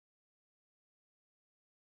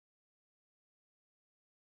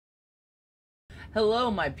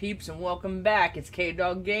Hello, my peeps, and welcome back. It's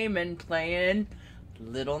kdog Gaming playing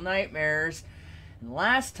Little Nightmares. And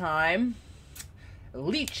last time, a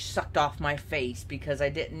leech sucked off my face because I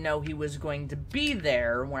didn't know he was going to be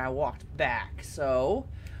there when I walked back. So,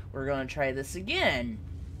 we're going to try this again.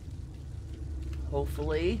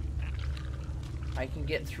 Hopefully, I can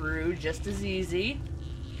get through just as easy.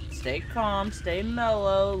 Stay calm, stay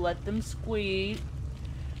mellow, let them squeegee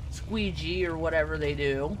or whatever they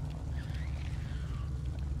do.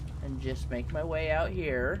 And just make my way out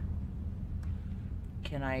here.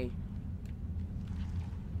 Can I...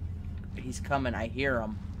 He's coming. I hear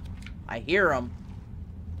him. I hear him.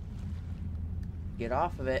 Get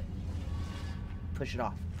off of it. Push it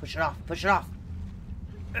off. Push it off. Push it off.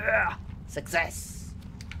 Ugh. Success.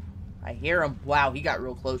 I hear him. Wow, he got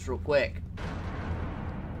real close real quick.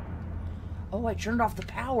 Oh, I turned off the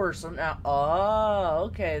power, so now... Oh,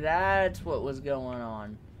 okay. That's what was going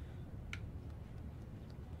on.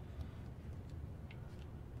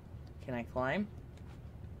 Can I climb?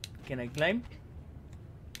 Can I climb?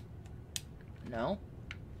 No.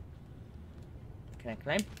 Can I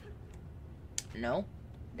climb? No.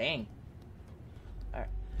 Dang. Alright.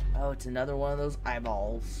 Oh, it's another one of those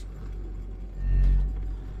eyeballs.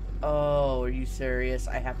 Oh, are you serious?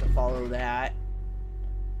 I have to follow that?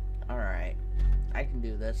 Alright. I can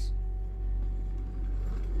do this.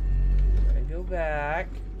 Gotta go back.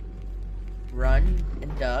 Run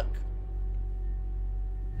and duck.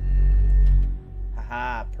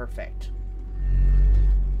 Ah, perfect.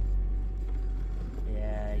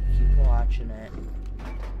 Yeah, you keep watching it.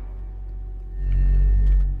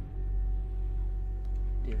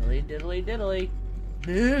 Diddly, diddly, diddly.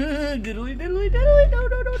 Diddly, diddly, diddly. No,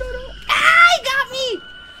 no, no, no, no. Ah, he got me!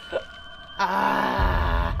 Ah!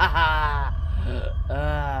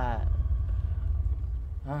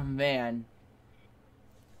 Oh, man.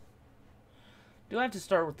 Do I have to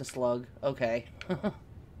start with the slug? Okay.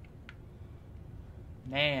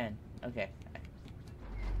 Man, okay.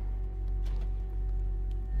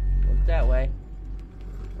 Look that way.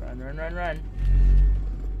 Run, run, run, run.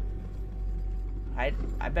 I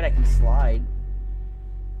bet I can slide.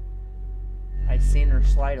 I've seen her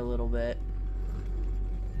slide a little bit.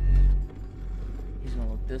 He's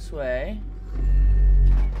gonna look this way.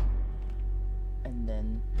 And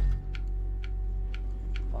then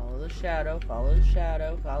follow the shadow, follow the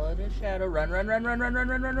shadow, follow the shadow. Run, run, run, run, run, run,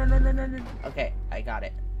 run, run, run, run, run, run. Okay, I got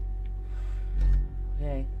it.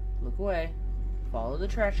 Okay, look away. Follow the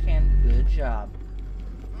trash can. Good job.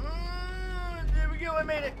 There we go, I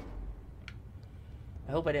made it.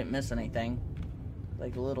 I hope I didn't miss anything.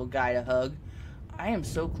 Like a little guy to hug. I am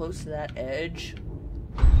so close to that edge.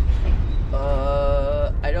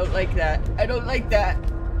 I don't like that. I don't like that.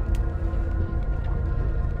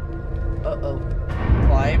 Uh-oh.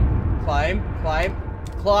 Climb, climb, climb,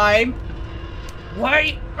 climb.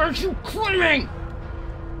 Why aren't you climbing?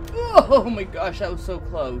 Oh my gosh, that was so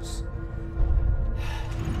close.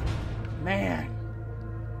 Man.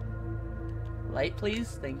 Light,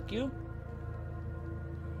 please. Thank you.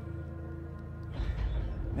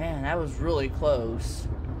 Man, that was really close.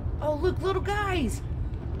 Oh, look, little guys.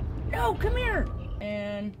 No, come here.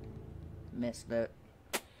 And missed it.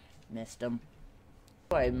 Missed him.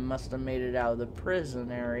 I must have made it out of the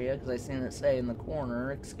prison area because I seen it say in the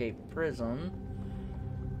corner, escape prison.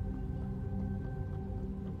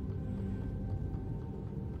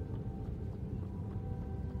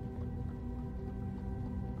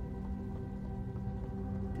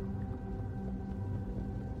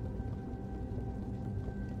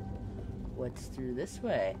 What's through this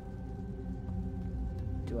way?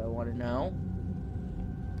 Do I want to know?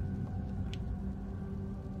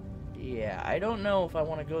 Yeah, I don't know if I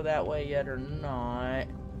want to go that way yet or not.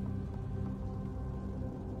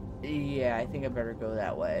 Yeah, I think I better go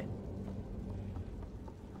that way.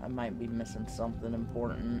 I might be missing something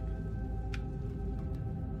important.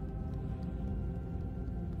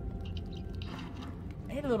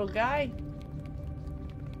 Hey, little guy.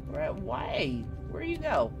 Why? Where you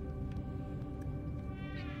go?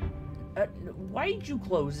 Why did you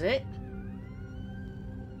close it?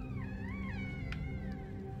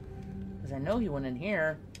 I know he went in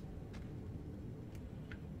here.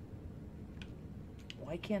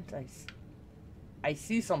 Why can't I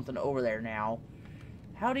see something over there now.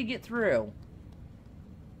 How'd he get through?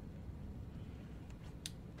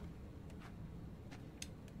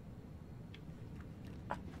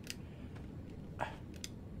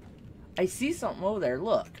 I see something over there.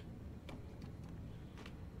 Look.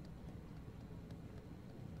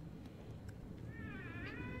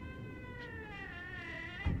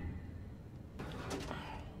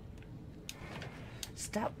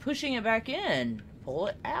 Stop pushing it back in. Pull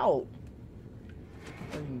it out.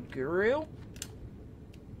 Guru.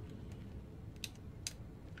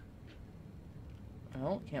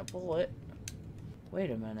 Oh, can't pull it.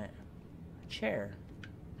 Wait a minute. A chair.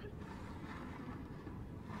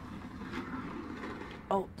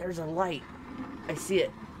 Oh, there's a light. I see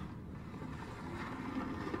it.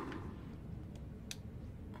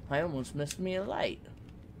 I almost missed me a light.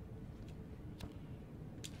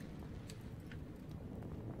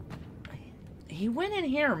 He went in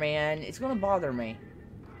here, man. It's gonna bother me.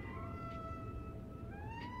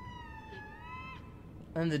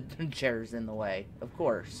 And the chair's in the way, of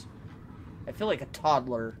course. I feel like a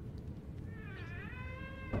toddler.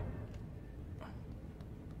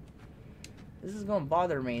 This is gonna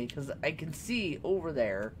bother me because I can see over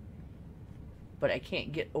there, but I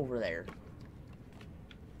can't get over there.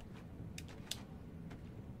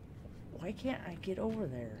 Why can't I get over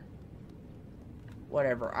there?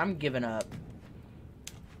 Whatever, I'm giving up.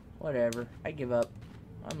 Whatever, I give up.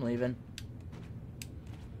 I'm leaving.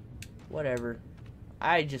 Whatever.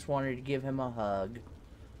 I just wanted to give him a hug.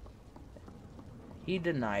 He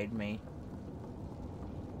denied me.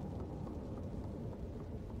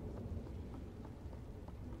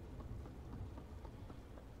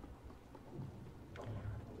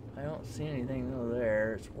 I don't see anything over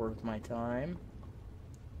there. It's worth my time.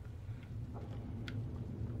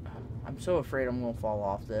 I'm so afraid I'm gonna fall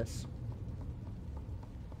off this.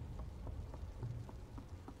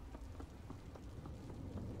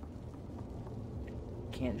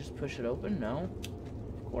 Can't just push it open? No.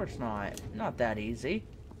 Of course not. Not that easy.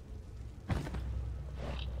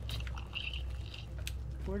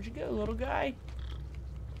 Where'd you go, little guy?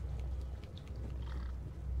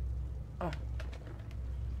 Oh.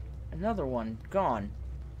 Another one. Gone.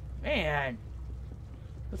 Man.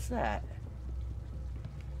 What's that?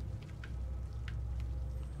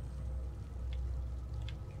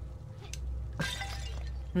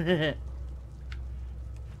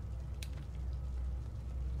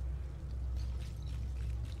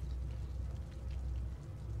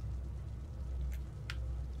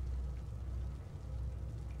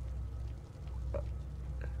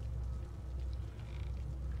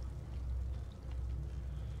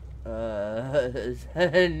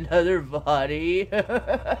 Another body.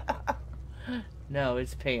 No,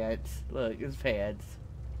 it's pants. Look, it's pants.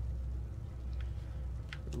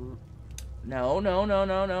 No, no, no,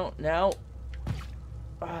 no, no, no.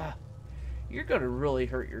 You're gonna really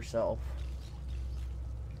hurt yourself.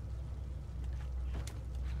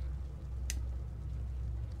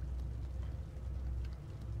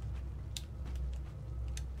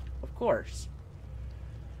 Of course.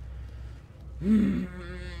 Can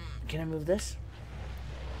I move this?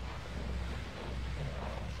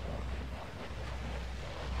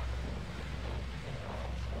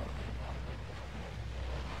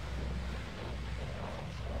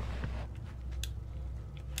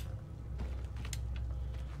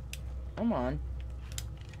 Come on.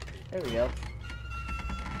 There we go.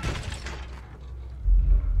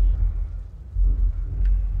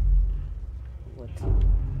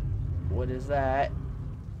 What is that?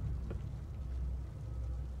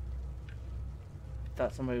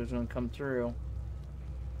 Thought somebody was gonna come through.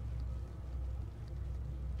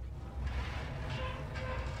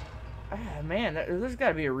 Man, there's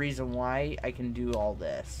gotta be a reason why I can do all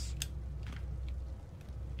this.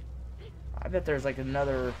 I bet there's like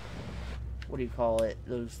another, what do you call it?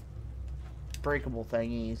 Those breakable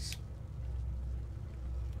thingies.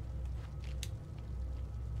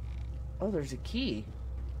 Oh, there's a key.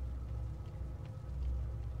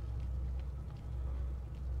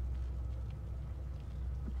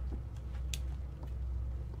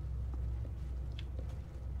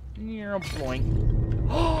 You're a boink.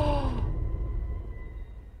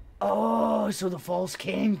 Oh, so the falls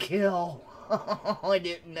can kill. I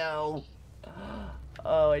didn't know.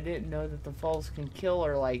 Oh, I didn't know that the falls can kill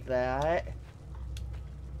her like that.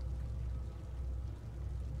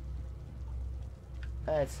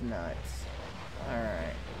 That's nuts.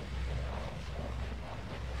 Alright.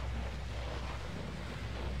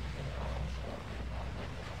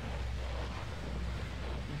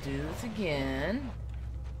 Do this again.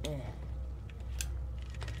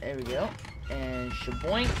 There we go. And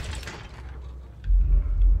shaboink.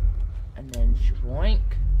 And then shaboink.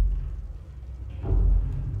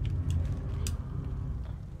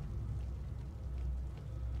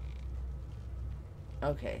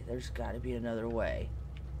 Okay, there's got to be another way.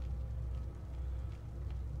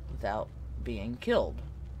 Without being killed.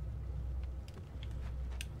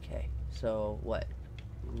 Okay, so what?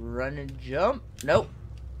 Run and jump? Nope.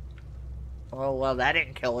 Oh, well, that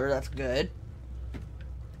didn't kill her. That's good.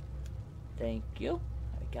 Thank you.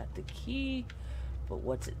 I got the key, but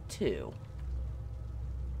what's it to?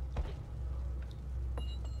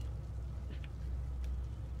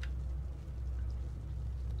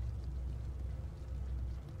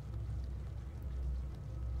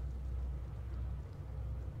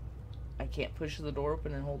 I can't push the door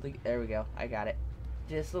open and hold the... There we go. I got it.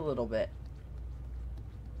 Just a little bit.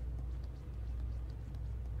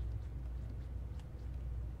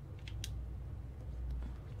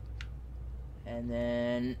 And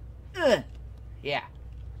then... yeah.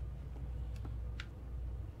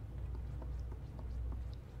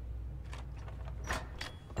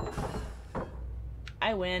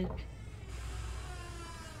 I win.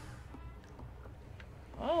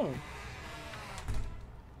 Oh.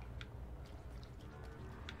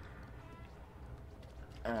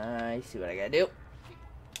 I see what I gotta do.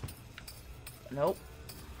 Nope.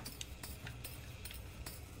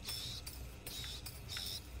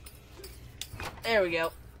 There we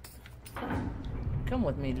go. Come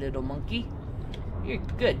with me, little monkey. You're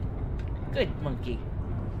good. Good monkey.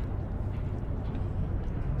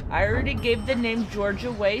 I already gave the name George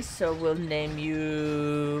away, so we'll name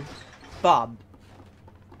you Bob.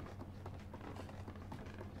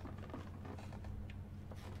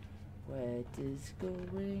 What is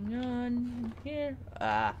going on here?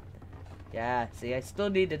 Yeah, see, I still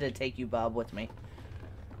needed to take you, Bob, with me.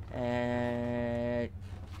 And...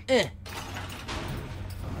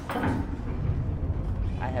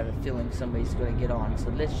 I have a feeling somebody's going to get on, so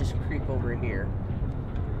let's just creep over here.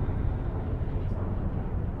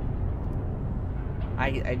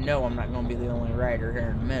 I know I'm not going to be the only rider here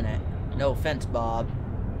in a minute. No offense, Bob.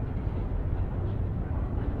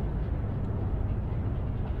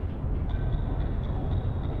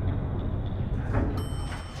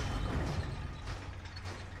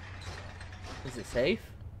 Is it safe?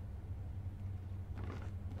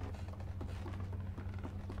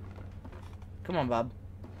 Come on, Bob.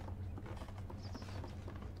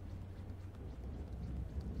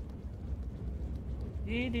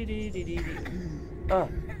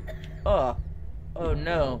 Oh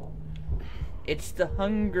no. It's the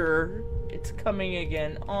hunger. It's coming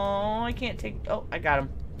again. Oh, I can't take... Oh, I got him.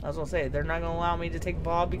 I was gonna say, they're not gonna allow me to take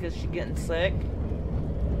Bob because she's getting sick.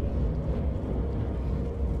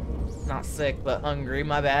 Not sick, but hungry.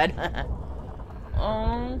 My bad.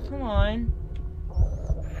 Oh, come on.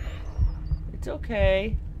 It's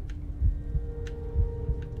okay.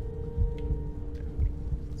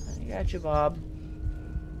 I got you, Bob.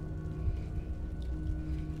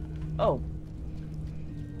 Oh.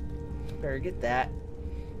 Better get that.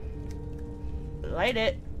 Light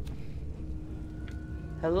it.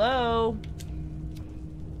 Hello?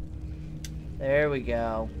 There we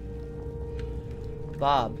go.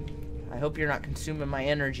 Bob, I hope you're not consuming my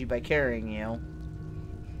energy by carrying you.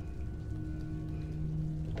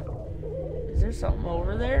 Is there something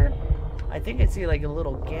over there? I think I see like a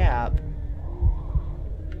little gap.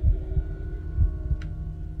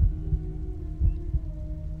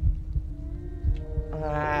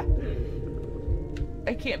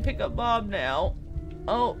 I can't pick up Bob now.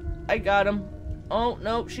 Oh, I got him. Oh,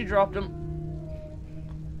 nope, she dropped him.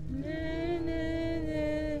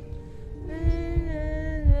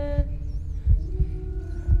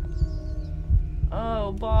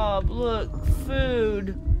 Oh, Bob, look,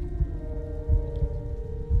 food.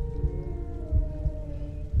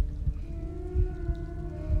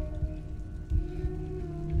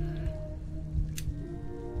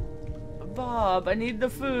 Bob, I need the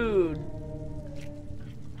food.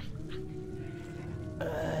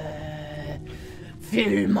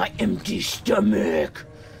 Fill my empty stomach.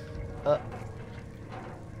 Oh.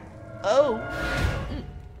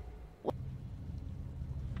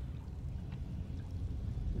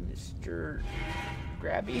 Mr.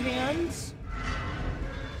 Grabby Hands.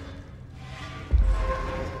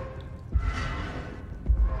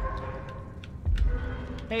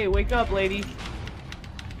 Hey, wake up, lady.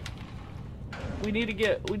 We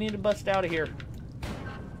need to bust out of here.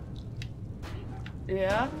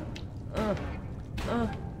 Yeah?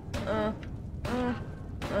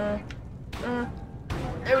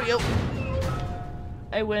 There we go.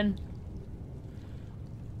 I win.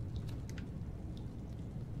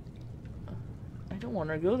 I don't want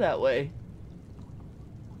to go that way.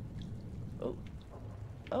 Oh.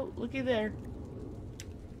 Oh, looky there.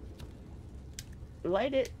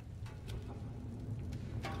 Light it.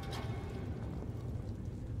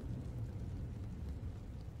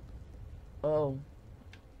 Oh.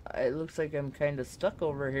 It looks like I'm kind of stuck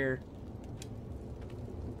over here.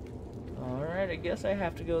 Alright, I guess I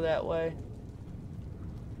have to go that way.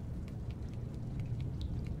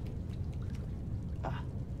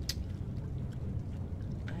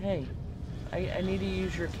 Hey, I need to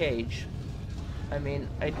use your cage. I mean,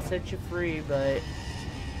 I'd set you free, but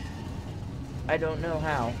I don't know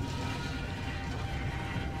how.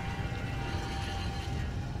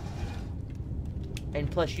 And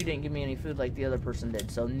plus, you didn't give me any food like the other person did,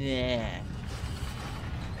 so nah.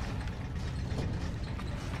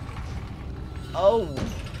 Oh!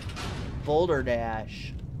 Boulder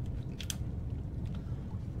dash.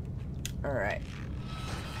 Alright.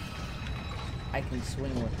 I can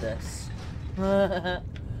swing with this. There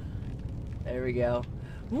we go.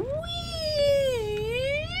 Whee!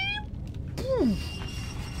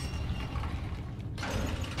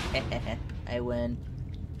 I win.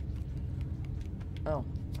 Oh,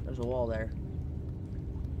 there's a wall there.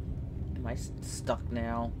 Am I stuck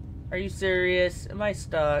now? Are you serious? Am I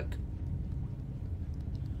stuck?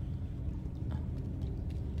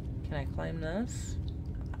 Can I climb this?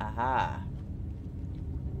 Aha.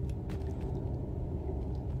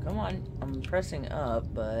 Come on. I'm pressing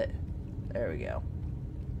up, but there we go.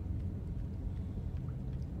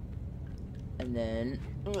 And then...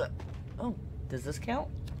 oh, does this count?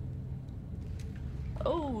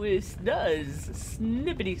 Oh, it does.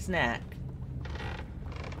 Snippity snack.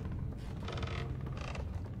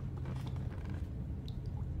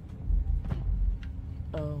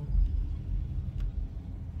 Oh.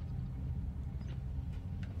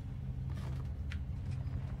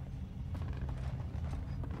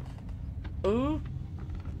 Ooh.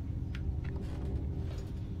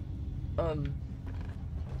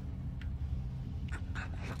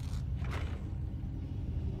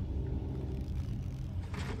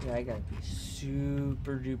 Yeah, I gotta be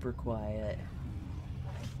super duper quiet.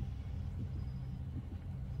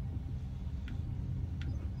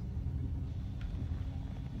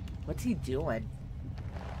 What's he doing?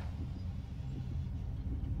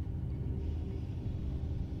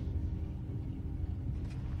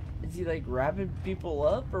 Is he like wrapping people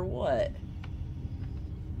up or what?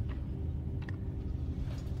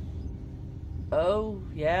 Oh,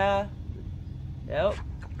 yeah. Yep.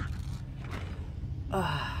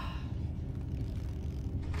 I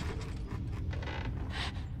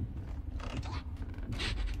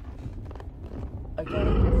got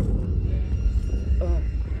it.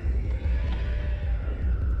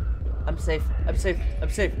 I'm safe. I'm safe. I'm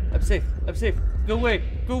safe. I'm safe. I'm safe. Go away.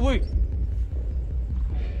 Go away.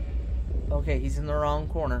 Okay, he's in the wrong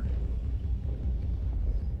corner.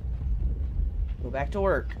 Go back to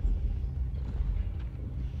work.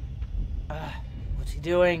 What's he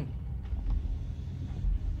doing?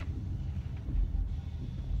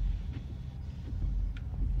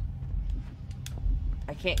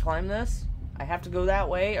 I can't climb this? I have to go that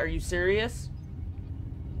way? Are you serious?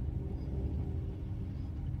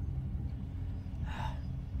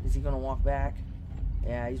 Is he gonna walk back?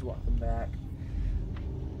 Yeah, he's walking back.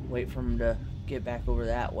 Wait for him to get back over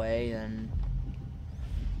that way, and...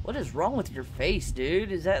 What is wrong with your face,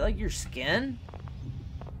 dude? Is that like your skin?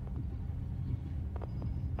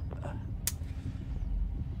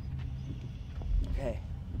 Okay.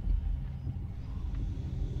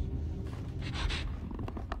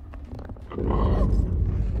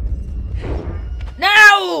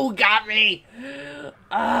 No! Got me!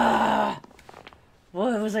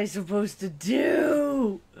 What was I supposed to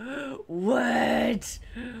do? What?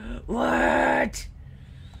 What?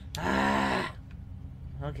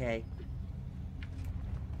 Okay.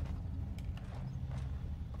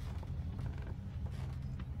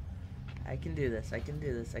 I can do this. I can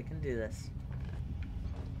do this. I can do this.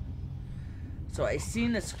 So I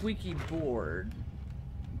seen a squeaky board.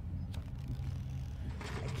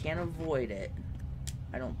 I can't avoid it.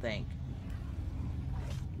 I don't think.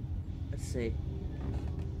 Let's see.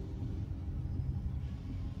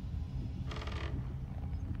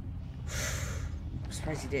 I'm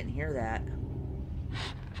surprised he didn't hear that.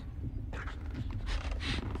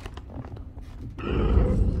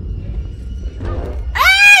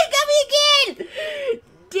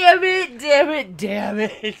 Damn it, damn it, damn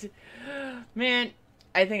it. Man,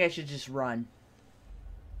 I think I should just run.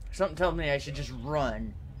 Something tells me I should just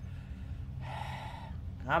run.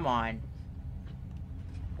 Come on.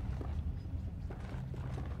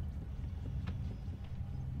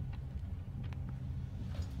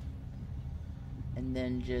 And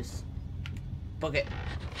then just book it.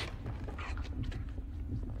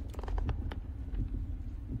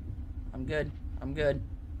 I'm good. I'm good.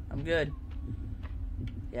 I'm good.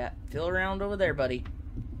 Yeah, feel around over there, buddy.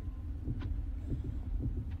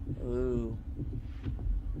 Ooh.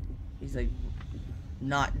 He's like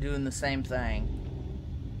not doing the same thing.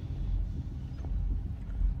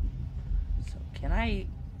 So can I...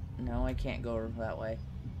 No, I can't go that way.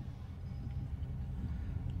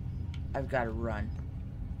 I've got to run.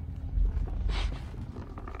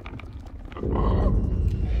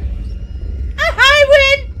 I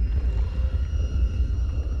win!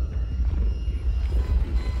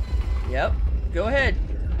 Yep. Go ahead.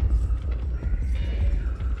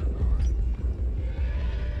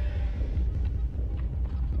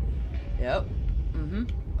 Yep. Mm-hmm.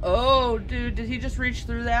 Oh, dude, did he just reach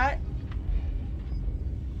through that?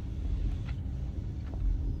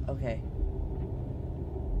 Okay.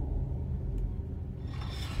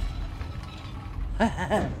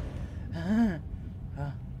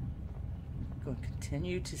 Go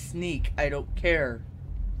continue to sneak. I don't care.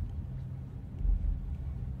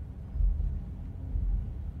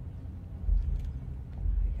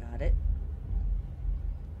 I got it.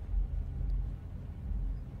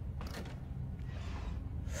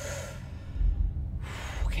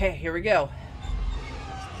 Okay, here we go.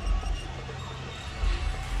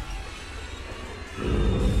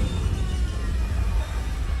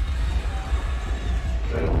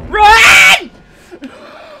 Run!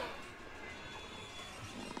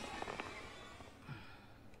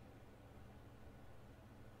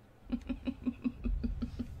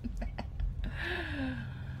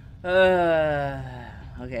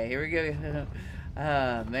 Okay, here we go.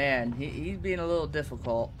 Man, he's being a little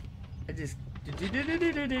difficult. I just and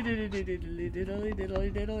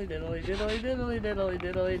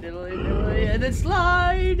then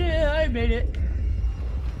slide. I made it.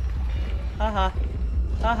 Haha.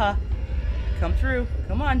 Haha. Come through.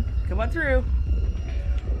 Come on. Come on through.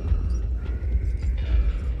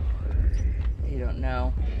 You don't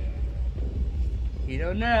know. You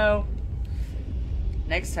don't know.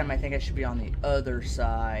 Next time I think I should be on the other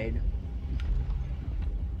side.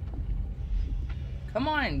 Come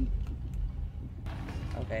on.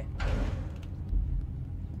 Okay.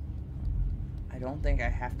 I don't think I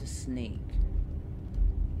have to sneak.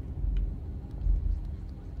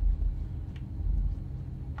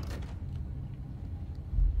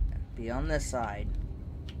 Be on this side.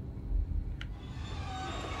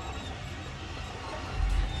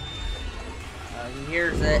 He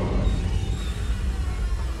hears it.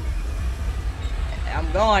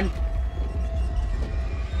 I'm gone.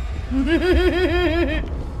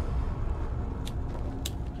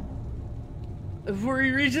 Before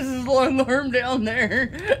he reaches his long arm down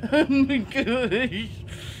there. Oh my gosh.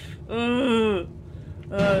 Oh,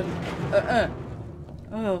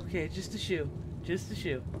 okay, just a shoe. Just a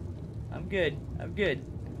shoe. I'm good. I'm good.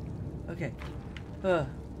 Okay.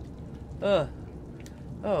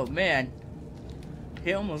 Oh, man.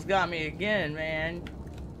 He almost got me again, man.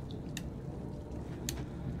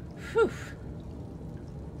 Whew.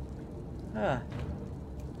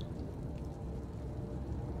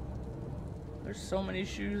 There's so many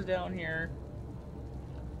shoes down here.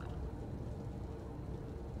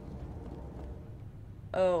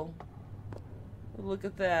 Oh. Look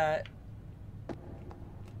at that.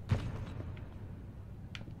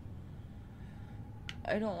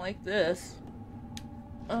 I don't like this.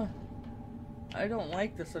 I don't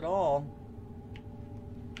like this at all.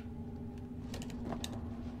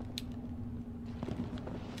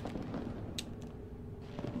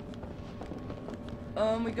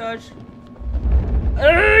 Oh my gosh.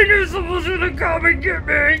 I knew someone was gonna come and get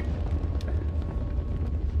me!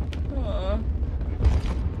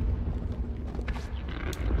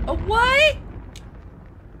 A what?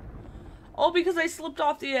 All because I slipped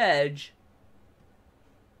off the edge.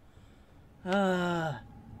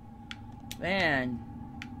 Man.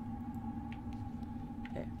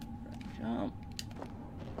 Okay, jump.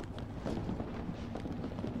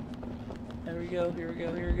 There we go, here we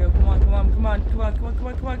go, here we go. Come on, come on, come on, come on, come on, come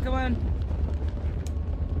on, come on, come on.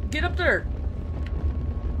 Get up there.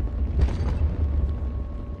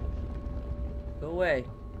 Go away.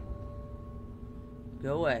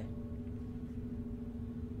 Go away.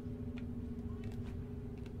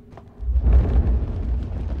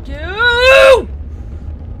 Dude!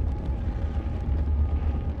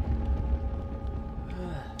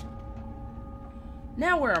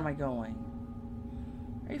 Now where am I going?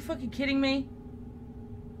 Are you fucking kidding me?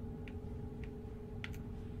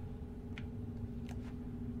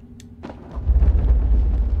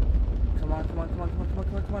 Come on, come on, come on, come on, come on,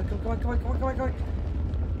 come on, come on, come on, come on, come on, come on, come on, come on.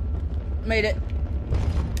 Made it.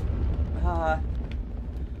 I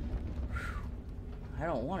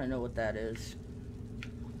don't want to know what that is.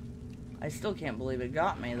 I still can't believe it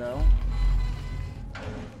got me, though.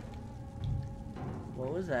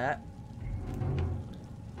 What was that?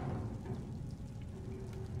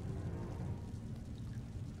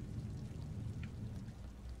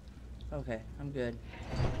 Okay, I'm good.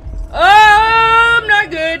 I'm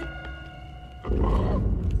not good!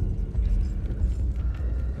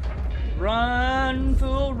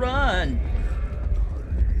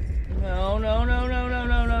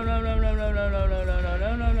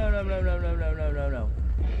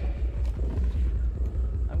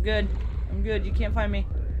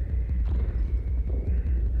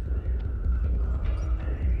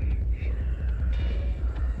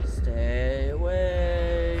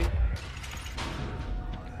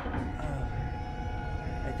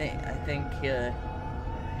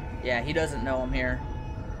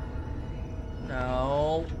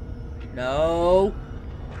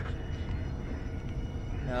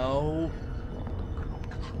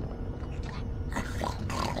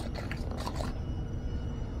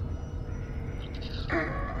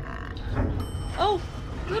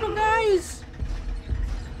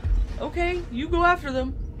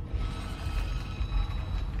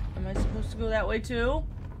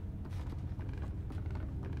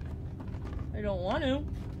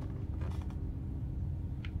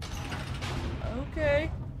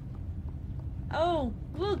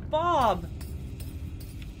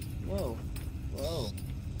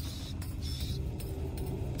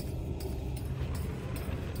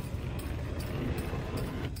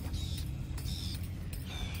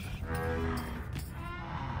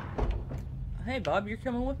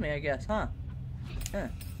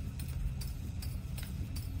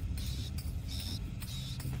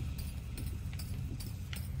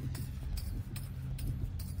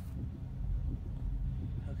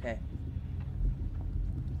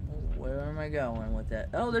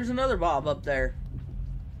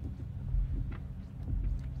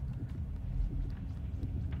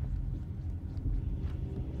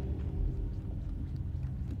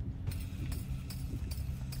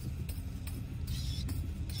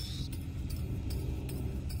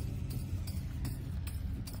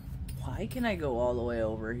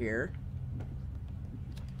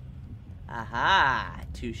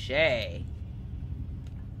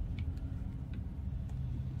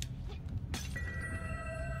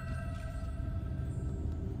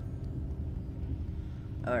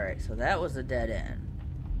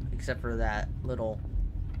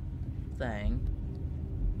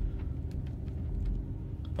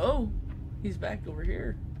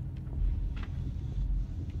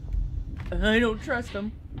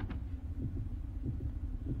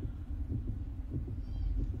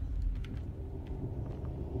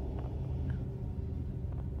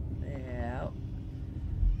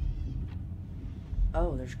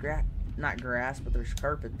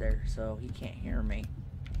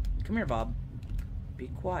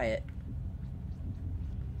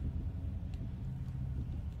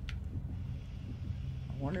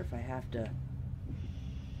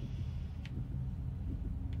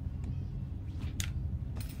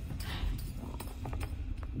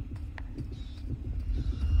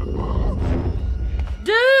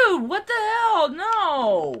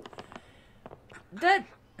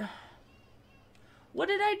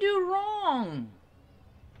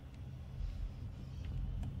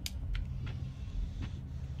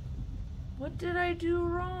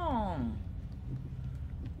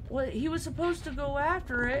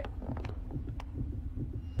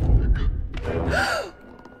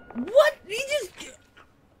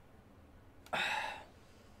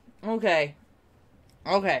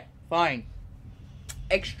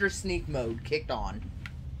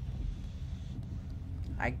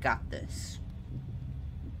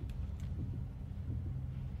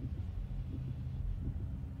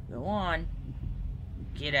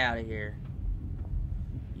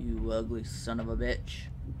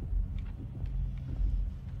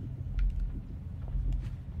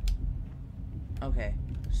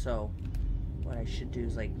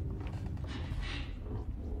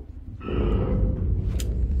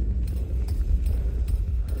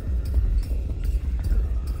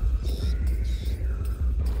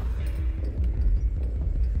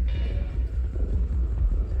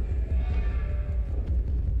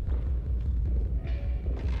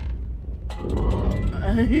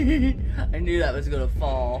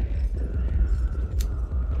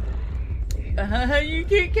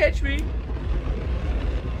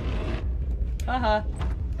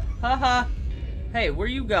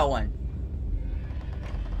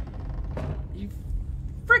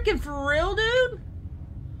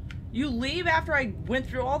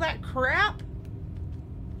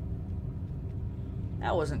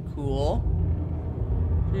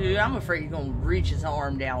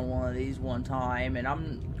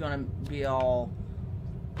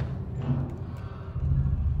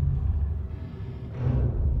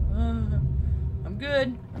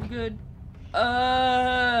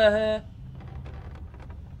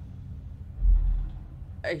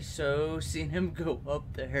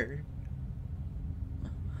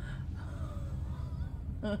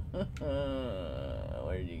 Where'd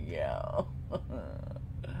you go?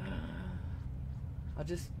 I'll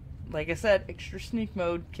just, like I said, extra sneak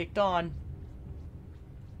mode kicked on.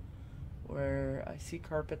 Where I see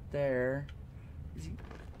carpet there. Is he...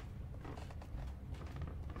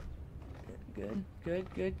 Good,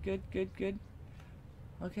 good, good, good, good, good.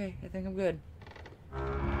 Okay, I think I'm good.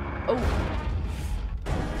 Oh!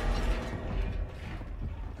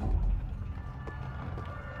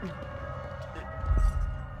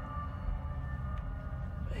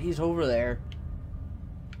 He's over there.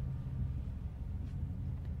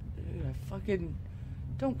 Dude, I fucking...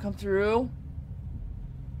 Don't come through.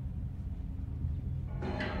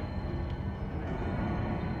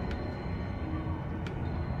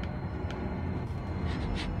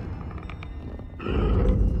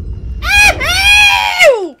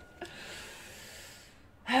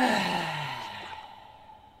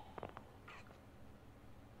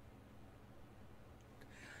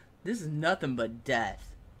 This is nothing but death.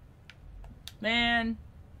 Man.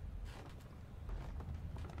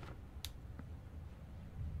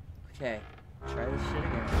 Okay. Try this shit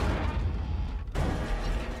again.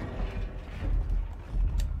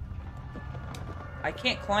 I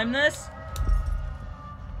can't climb this?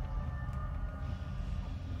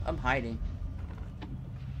 I'm hiding.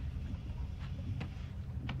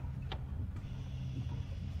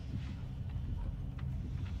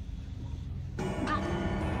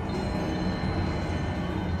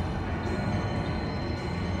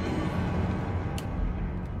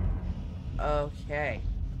 Okay.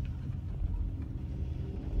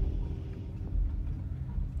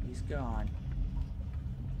 He's gone.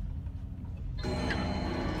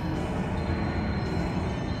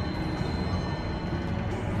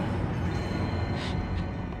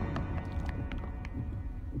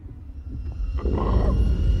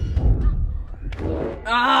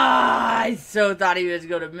 Ah! I so thought he was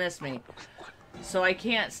going to miss me. So I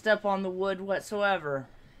can't step on the wood whatsoever.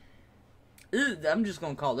 Ew, I'm just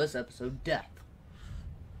going to call this episode Death.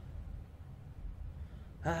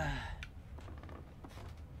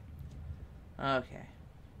 Okay.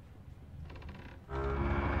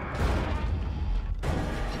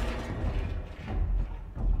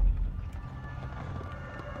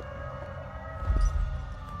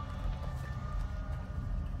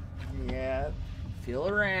 Yeah, feel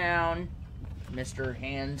around, Mr.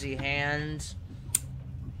 Handsy Hands.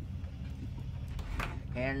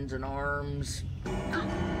 Hands and arms.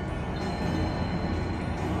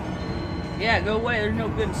 Yeah, go away. There's no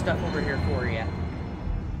good stuff over here for you.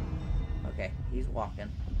 Okay, he's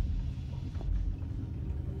walking.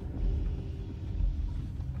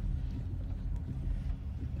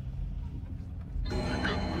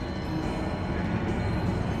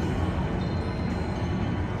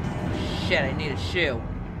 Shit, I need a shoe.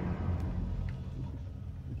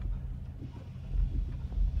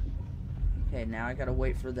 Okay, now I gotta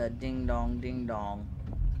wait for the ding dong ding dong.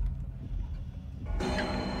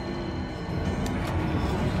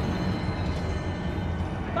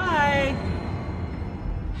 Bye!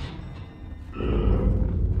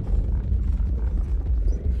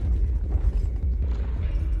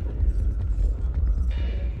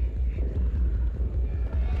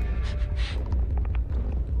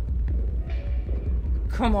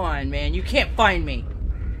 Come on, man, you can't find me.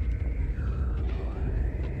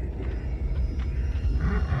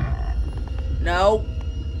 No.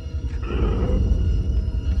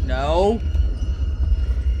 No.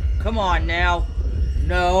 Come on now.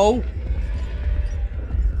 No.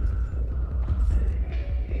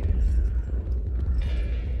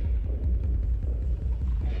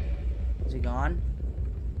 Is he gone?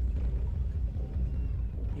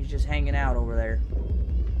 He's just hanging out over there.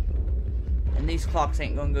 And these clocks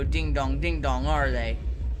ain't gonna go ding dong, are they?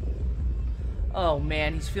 Oh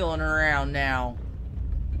man, he's feeling around now.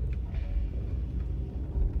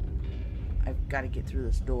 I've got to get through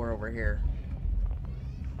this door over here.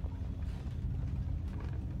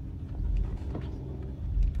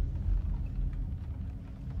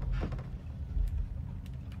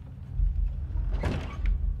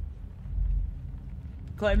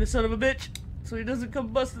 Climb this son of a bitch so he doesn't come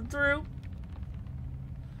busting through.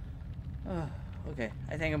 Okay,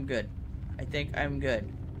 I think I'm good. I think I'm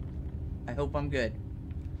good. I hope I'm good.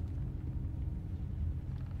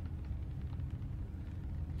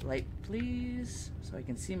 Light, please, so I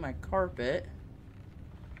can see my carpet.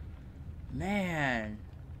 Man.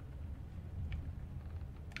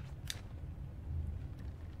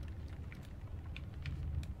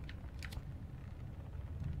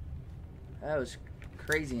 That was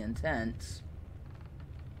crazy intense.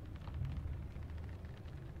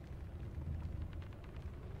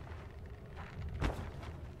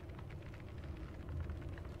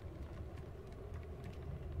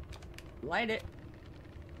 Light it.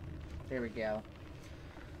 There we go.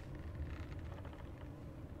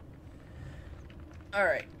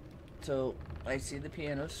 Alright. So, I see the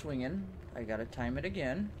piano swinging. I gotta time it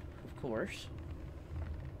again, of course.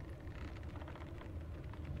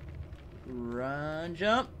 Run,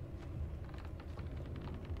 jump.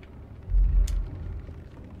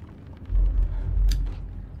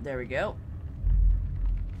 There we go.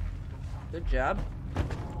 Good job.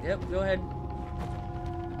 Yep, go ahead.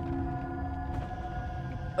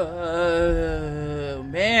 Oh,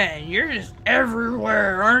 man, you're just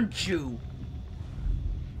everywhere, aren't you?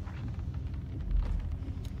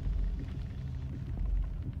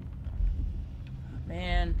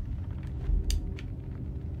 Man.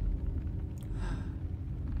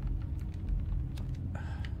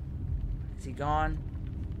 Is he gone?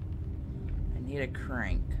 I need a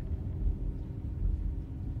crank.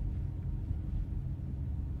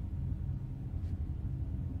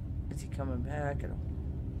 Is he coming back? I don't.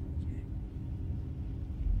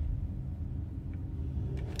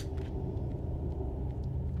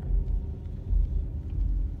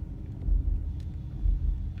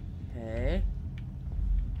 Okay.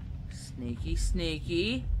 Sneaky,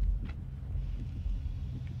 sneaky.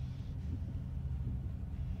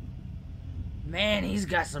 Man, he's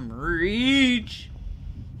got some reach.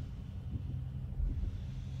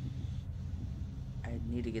 I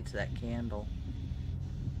need to get to that candle.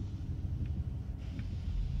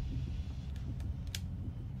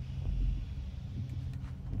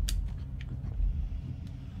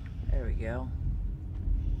 There we go.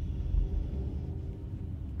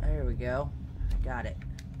 There we go. I got it.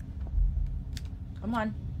 Come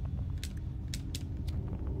on.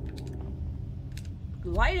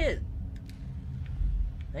 Light it.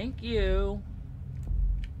 Thank you.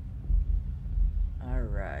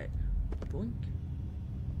 Alright. Boink.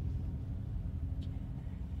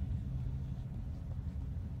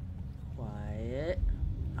 Quiet.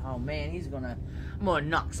 Oh man, I'm gonna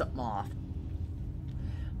knock something off.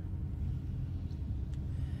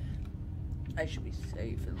 I should be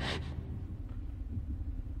safe and like.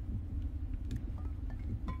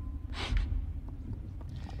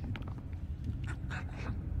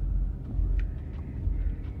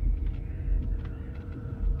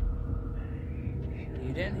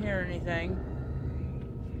 You didn't hear anything.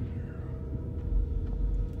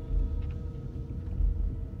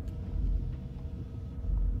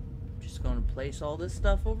 Just gonna place all this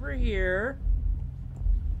stuff over here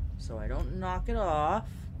so I don't knock it off.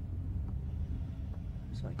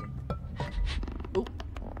 So I can. Oop.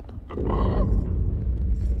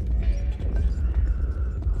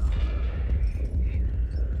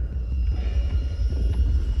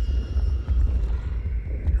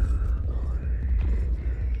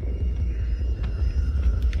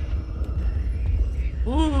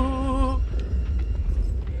 Ooh.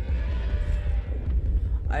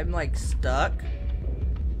 I'm like stuck.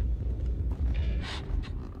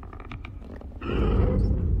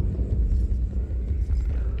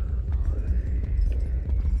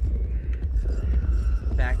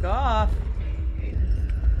 Back off.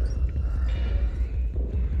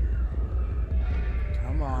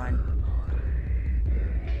 Come on.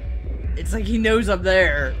 It's like he knows I'm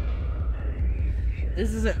there.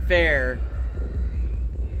 This isn't fair.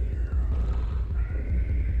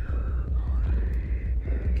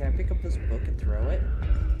 Can I pick up this book and throw it?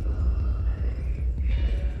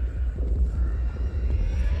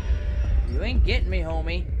 You ain't getting me,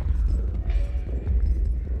 homie.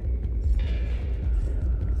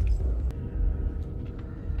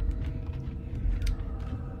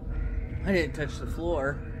 I didn't touch the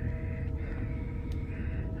floor.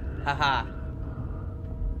 Haha.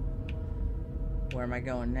 Where am I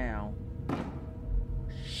going now?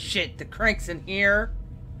 Shit, the crank's in here.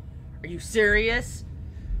 Are you serious?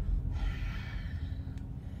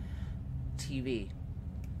 TV.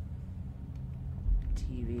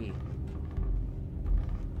 TV.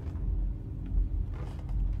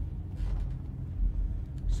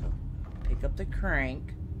 So, pick up the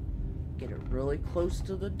crank. Get it really close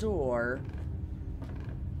to the door.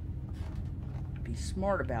 Be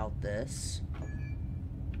smart about this.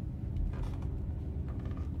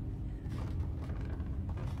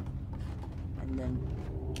 And then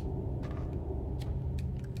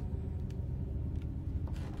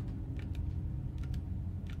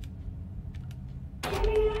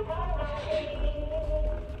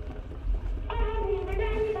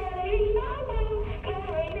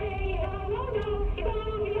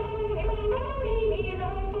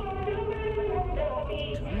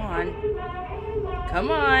come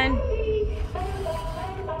on.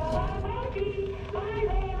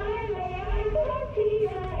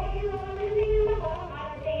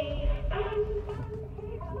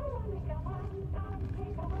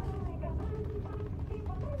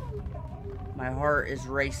 heart is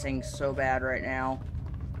racing so bad right now.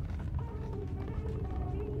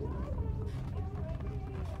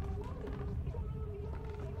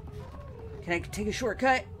 Can I take a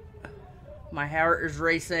shortcut? My heart is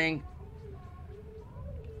racing.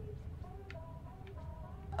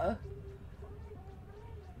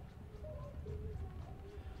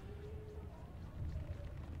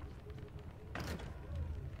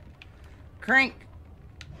 Crank.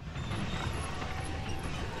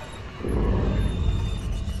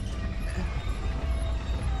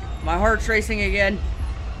 My heart's racing again.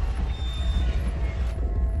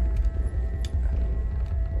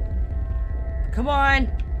 Come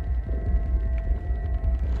on.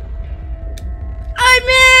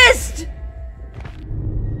 I missed!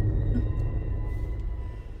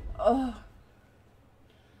 Oh.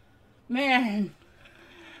 Man.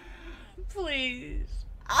 Please.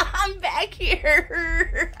 I'm back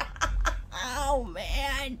here. Oh,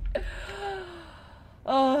 man.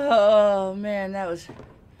 Oh, man, that was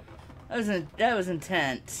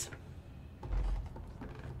intense.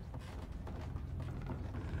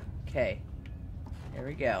 Okay. There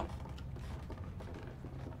we go.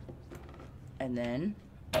 And then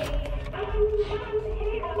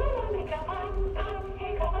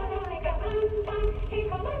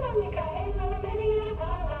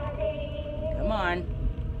come on.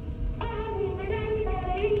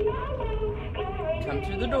 Come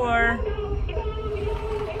through the door.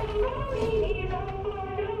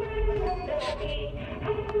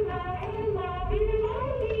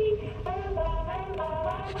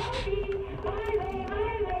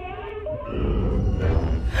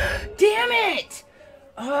 Damn it!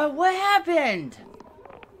 What happened?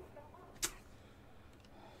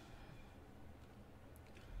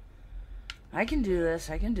 I can do this.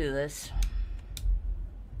 I can do this.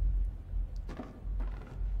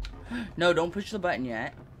 No, don't push the button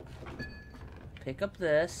yet. Pick up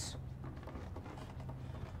this.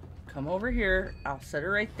 Come over here. I'll set it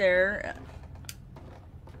right there.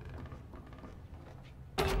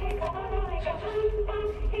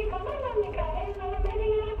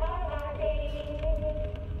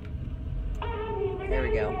 There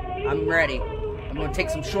we go. I'm ready. I'm going to take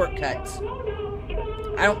some shortcuts.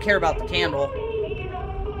 I don't care about the candle.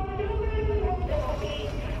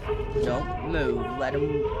 Don't move. Let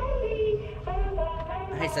him...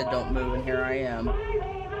 I said don't move, and here I am.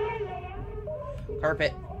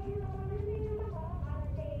 Carpet.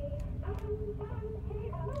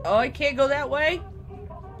 Oh, I can't go that way?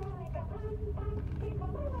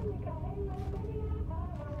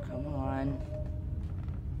 Come on.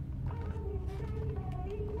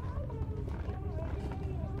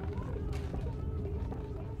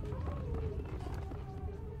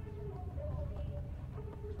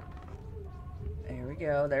 There we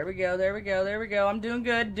go, there we go, there we go, there we go. I'm doing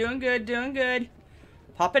good, doing good, doing good.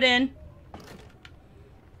 Pop it in.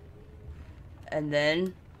 And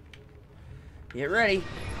then get ready.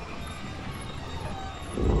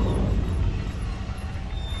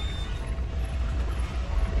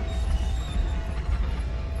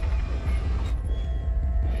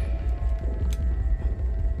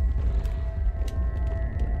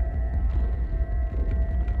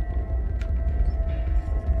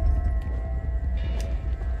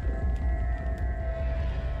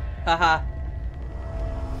 Haha.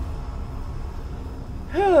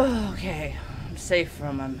 Okay, I'm safe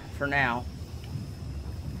from him for now.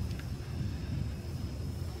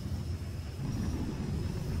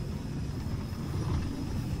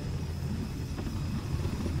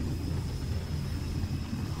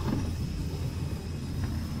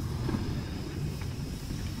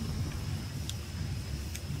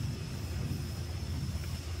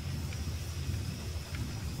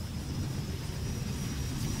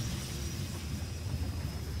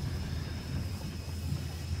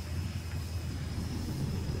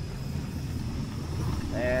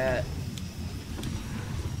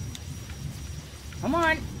 Come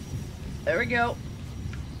on. There we go.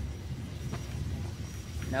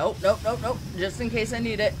 Nope, nope, nope, nope. Just in case I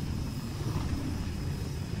need it.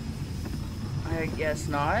 I guess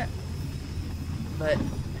not. But,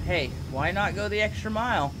 hey, why not go the extra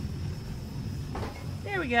mile?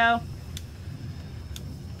 There we go.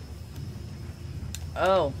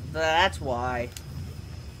 Oh, that's why.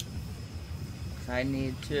 I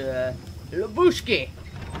need to, Labushki.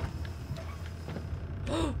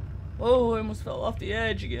 Oh, I almost fell off the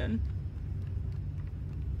edge again.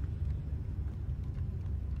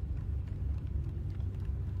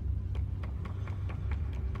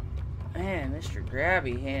 Man, Mr.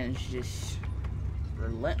 Grabby Hand's just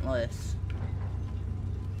relentless.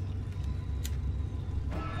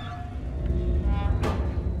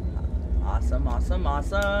 Awesome. Awesome, awesome,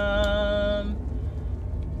 awesome.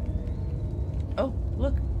 Oh,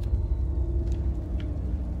 look.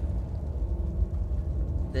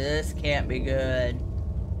 This can't be good.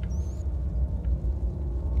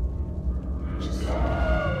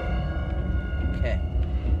 Okay.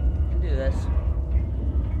 I can do this.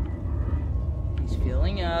 He's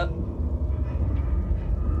filling up.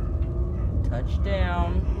 Touch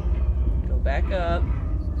down. Go back up.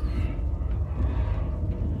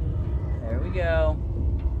 There we go.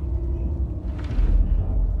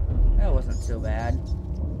 That wasn't so bad.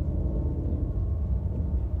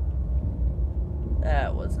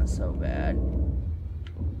 That wasn't so bad.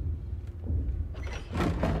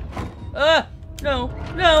 No,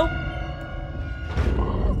 no.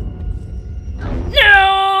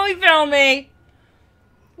 No, he found me.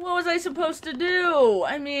 What was I supposed to do?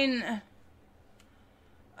 I mean,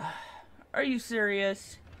 are you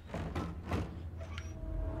serious?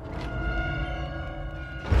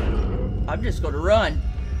 I'm just gonna run.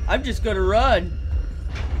 I'm just gonna run.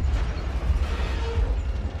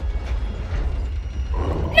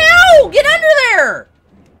 No! Get under there!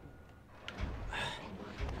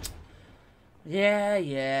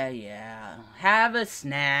 Yeah. Have a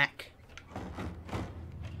snack.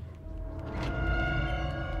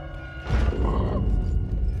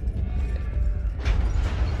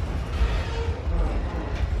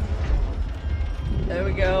 There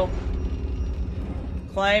we go.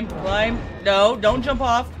 Climb, climb. No, don't jump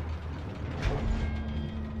off.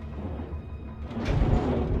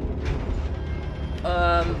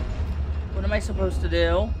 What am I supposed to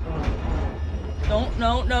do? Don't,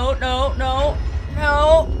 no. No!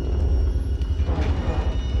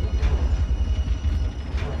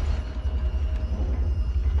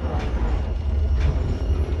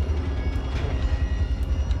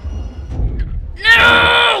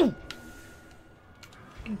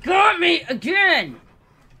 It got me again!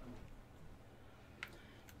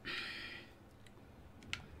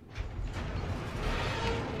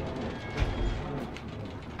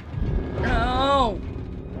 No!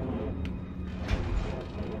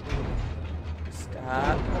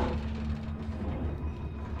 Stop.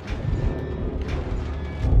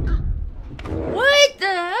 What the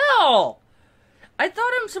hell? I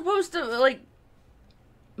thought I'm supposed to, like,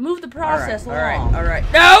 move the process along. All right.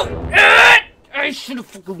 No! I should have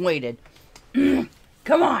fucking waited.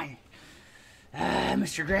 Come on.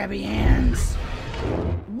 Mr. Grabby Hands.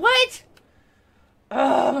 What?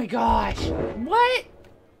 Oh my gosh. What?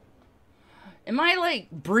 Am I, like,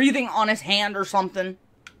 breathing on his hand or something?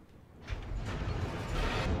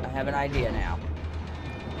 I have an idea now.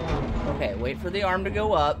 Okay, wait for the arm to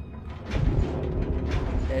go up.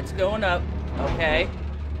 It's going up. Okay.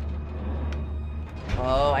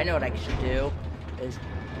 Oh, I know what I should do. Is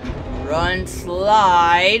run,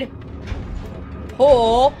 slide,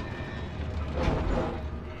 pull,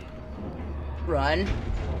 run.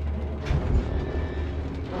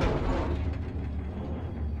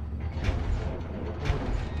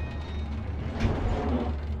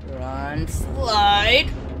 Run, slide.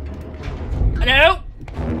 No!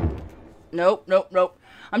 Nope.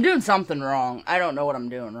 I'm doing something wrong. I don't know what I'm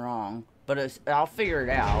doing wrong, but I'll figure it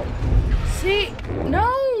out. See?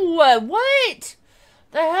 No! What?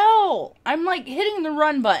 The hell? I'm like hitting the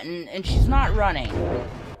run button and she's not running.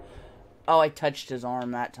 Oh, I touched his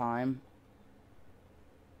arm that time.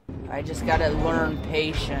 I just gotta learn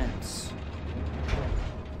patience.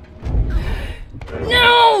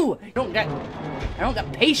 No! I don't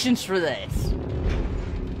got patience for this.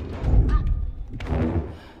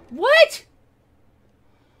 What?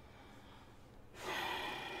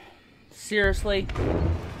 Seriously?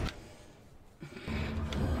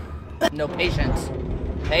 No patience.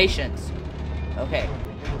 Patience. Okay.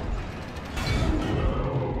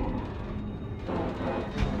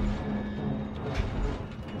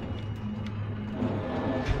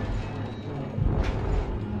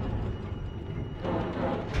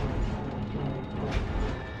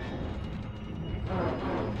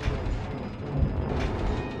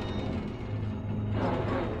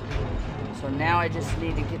 So now I just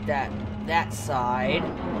need to get that side.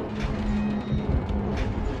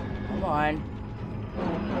 Come on.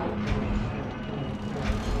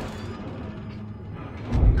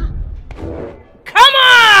 Come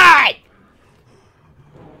on!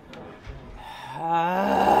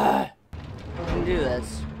 I can do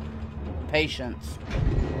this. Patience.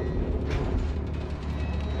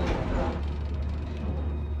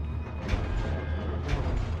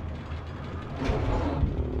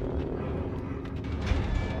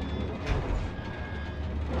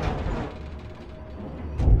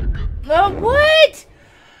 What?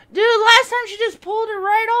 Dude, last time she just pulled it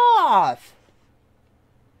right off.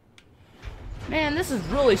 This is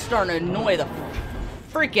really starting to annoy the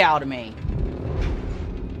freak out of me.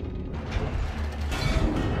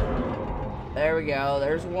 There we go.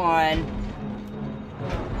 There's one.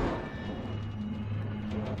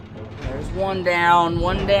 There's one down,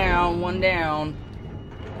 one down, one down.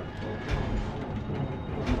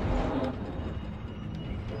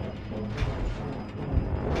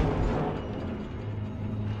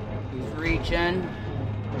 He's reaching.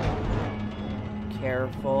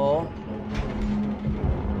 Careful.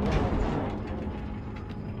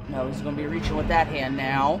 No, he's going to be reaching with that hand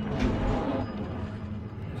now.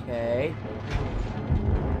 Okay.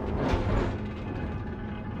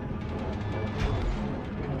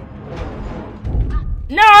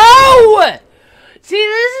 No! See,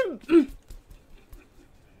 this is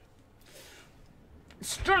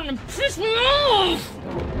starting to piss me off.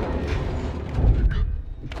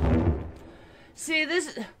 See,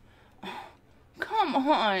 this. Come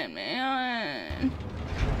on, man.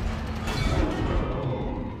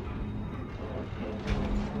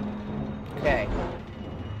 Okay.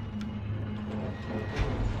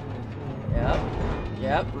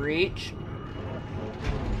 Yep, reach.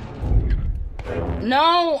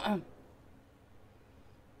 No!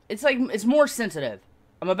 It's like, it's more sensitive.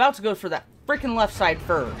 I'm about to go for that freaking left side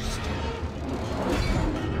first.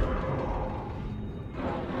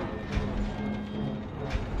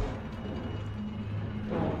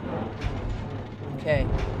 Okay.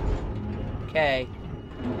 Okay.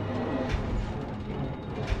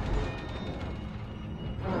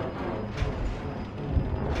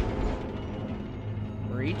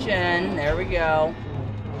 Reach in. There we go.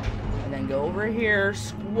 And then go over here.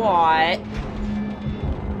 Squat.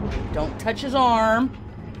 Don't touch his arm.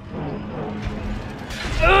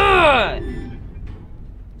 Ugh!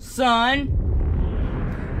 Son.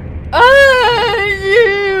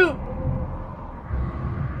 You!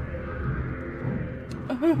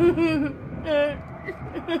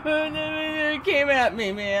 It came at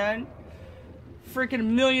me, man. Freaking a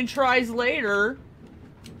million tries later.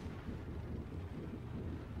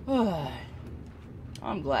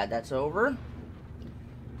 I'm glad that's over.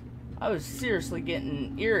 I was seriously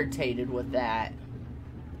getting irritated with that.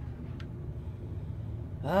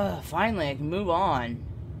 Finally, I can move on.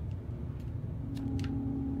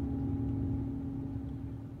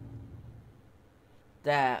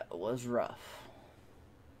 That was rough.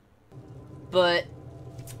 But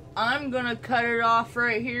I'm gonna cut it off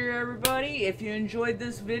right here, everybody. If you enjoyed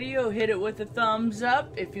this video, hit it with a thumbs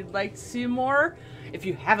up. If you'd like to see more, if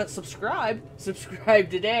you haven't subscribed, subscribe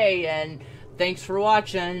today. And thanks for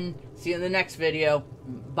watching. See you in the next video.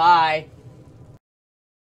 Bye.